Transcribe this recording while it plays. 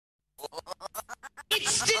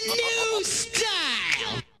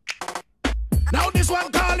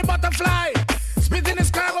one call the butterfly. Spit in the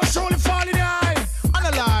sky, go surely fall in the eye. On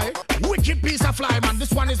a lie, wicked piece of fly, man.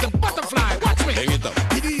 This one is the butterfly. Watch me. Bring it up.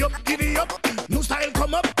 Giddy up, giddy up. New style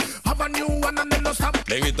come up. Have a new one and then no stop.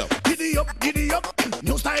 Bring it up. Giddy up, giddy up.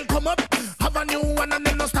 New style come up. Have a new one and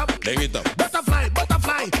then no stop. Bring it up. Butterfly,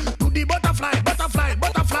 butterfly. To the butterfly, butterfly,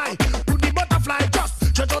 butterfly. To the butterfly. Just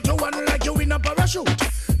stretch out your one like you in a parachute.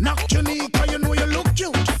 Knock your knee, cause you know you look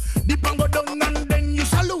cute. Dip and go down and then you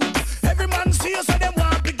salute. Every man see you so them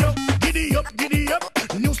want pick you. Giddy up, giddy up.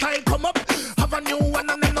 New style come up. Have a new one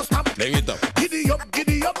and then no stop. Bring it up. Giddy up,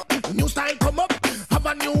 giddy up. New style come up. Have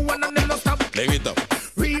a new one and then no stop. Bring it up.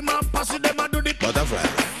 Rima pass it, them a do the Butterfly.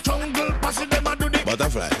 jungle pass it, them a do the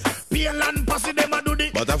Butterfly. Peeland pass it, them a do the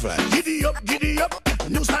Butterfly. giddy up, giddy up.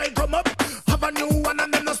 New style come up. Have a new one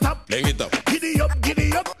and then no stop. Bring it up. Giddy up,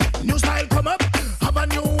 giddy up. New style come up. Have a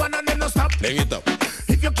new one and then no stop. Bring it up.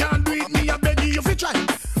 If you can't do it, me I beg you if you try.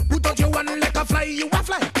 Put out your one like a fly, you a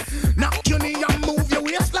fly. Knock your knee and move your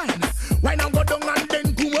waistline. Why not go down and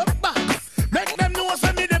then come up back? Make them know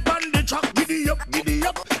send me the on the track. Giddy up, giddy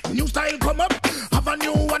up. New style come up. Have a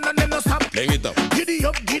new one and then no stop. Bring it up. Giddy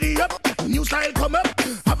up, giddy up. New style come up.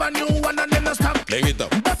 Have a new one and then no stop. Bring it up.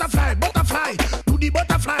 Butterfly, butterfly. To the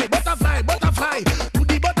butterfly, butterfly, butterfly. To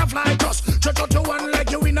the butterfly. Just stretch out your one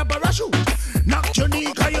like you in a parachute. Knock your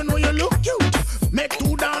knee cause you know you look cute. Make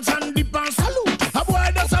two dance and dip and salute. A boy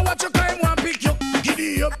that's a watch your crime one pick you.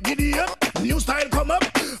 Giddy up, giddy up. New style come up.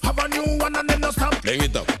 Have a new one and then no stop. Bring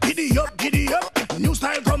it up. Giddy up, giddy up. New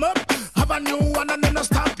style come up. Have a new one and then no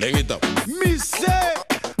stop. Bring it up.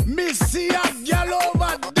 Me see a girl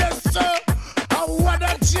over there, sir. And what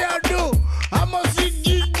that chair do? I must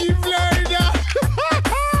see give like that.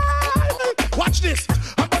 Watch this.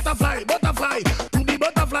 A butterfly, butterfly. To the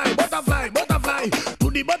butterfly, butterfly, butterfly. To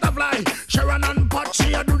the butterfly. Sharon and Pat,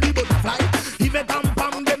 she a do the butterfly. Yvette and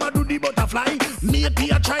Pam, them a do the butterfly. Matey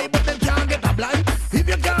a try, but they can't get a blind. If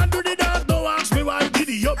you can't do the dance, don't ask me why.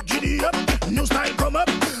 Giddy up, giddy up. New style come up.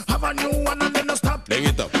 Have a new one and then no stop. Bring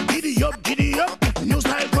it up. Giddy up, giddy up. New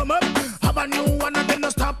style come up. Have a new one and then no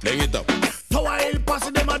stop. Bring it up. Tower Hill pass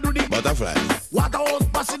them a do the Butterfly. Waterhouse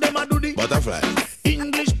pass them a do the Butterfly.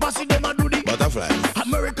 English pass them a do the Butterfly.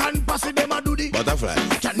 American pass them a do the Butterfly.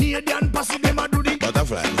 Canadian pass them a do the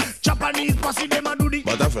Butterfly. Japanese pass them a do the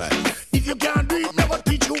Butterfly. If you can't do it, never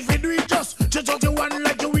teach you if you do it. Just stretch out your one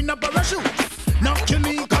like you in a parachute. Knock your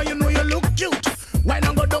knee cause you know you look cute. Why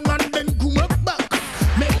not go down and then come up back?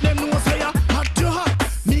 Make them know say you hot to hot.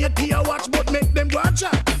 Me a tear watch but make them go and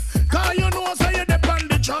chat. Cause you know say you dep on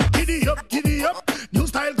the track. Giddy up, giddy up. New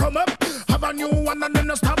style come up. Have a new one and then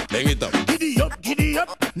no stop. Bring it up. Giddy up, giddy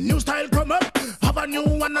up. New style come up. Have a new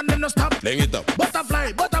one and then no stop. Bring it up.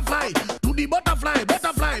 Butterfly, butterfly.